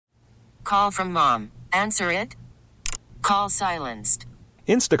call from mom. Answer it. Call silenced.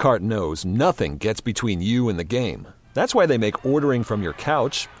 Instacart knows nothing gets between you and the game. That's why they make ordering from your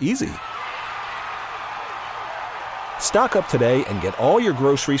couch easy. Stock up today and get all your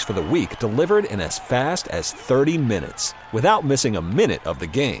groceries for the week delivered in as fast as 30 minutes without missing a minute of the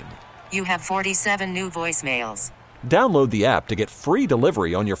game. You have 47 new voicemails. Download the app to get free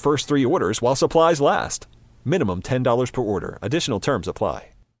delivery on your first 3 orders while supplies last. Minimum $10 per order. Additional terms apply.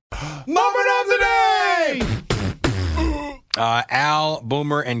 Moment of the day! Al,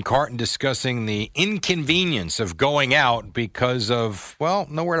 Boomer, and Carton discussing the inconvenience of going out because of, well,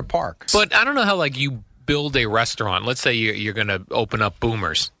 nowhere to park. But I don't know how, you build a restaurant. Let's say you're going to open up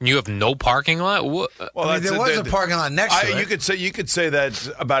Boomers. You have no parking lot? Well, there was a parking lot next to it. You could say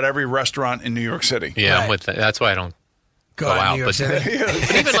that about every restaurant in New York City. Yeah, Right. I'm with that. That's why I don't go out. New York City.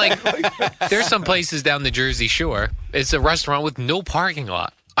 But even there's some places down the Jersey Shore. It's a restaurant with no parking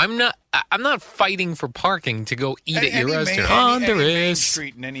lot. I'm not fighting for parking to go eat at your restaurant. Any main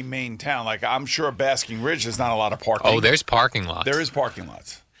street in any main town. I'm sure Basking Ridge, there's not a lot of parking. Oh, there's parking lots. There is parking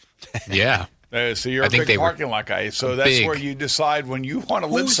lots. Yeah. So you're a big parking lot guy. So that's where you decide when you want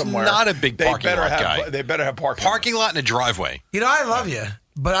to live somewhere. Not a big parking lot guy. They better have parking. Parking lot and a driveway. I love you,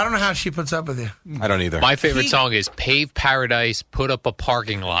 but I don't know how she puts up with you. I don't either. My favorite song is Pave Paradise, Put Up a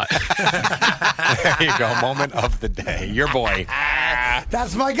Parking Lot. There you go. Moment of the day. Your boy.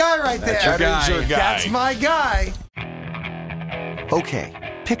 That's my guy right there. That is your guy. That's my guy. Okay,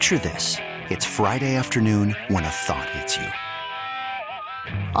 picture this. It's Friday afternoon when a thought hits you.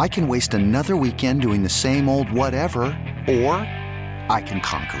 I can waste another weekend doing the same old whatever, or I can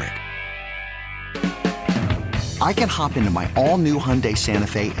conquer it. I can hop into my all-new Hyundai Santa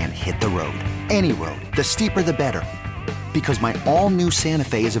Fe and hit the road. Any road. The steeper, the better. Because my all-new Santa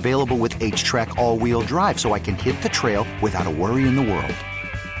Fe is available with H-Track all-wheel drive, so I can hit the trail without a worry in the world.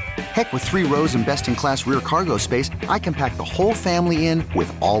 Heck, with 3 rows and best-in-class rear cargo space, I can pack the whole family in with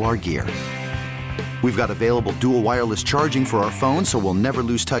all our gear. We've got available dual wireless charging for our phones, so we'll never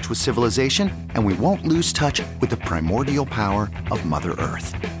lose touch with civilization, and we won't lose touch with the primordial power of Mother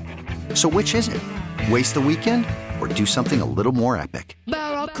Earth. So which is it? Waste the weekend or do something a little more epic?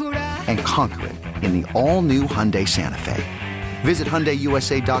 And conquer it in the all-new Hyundai Santa Fe. Visit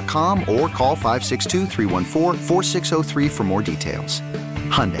HyundaiUSA.com or call 562-314-4603 for more details.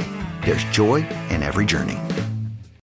 Hyundai, there's joy in every journey.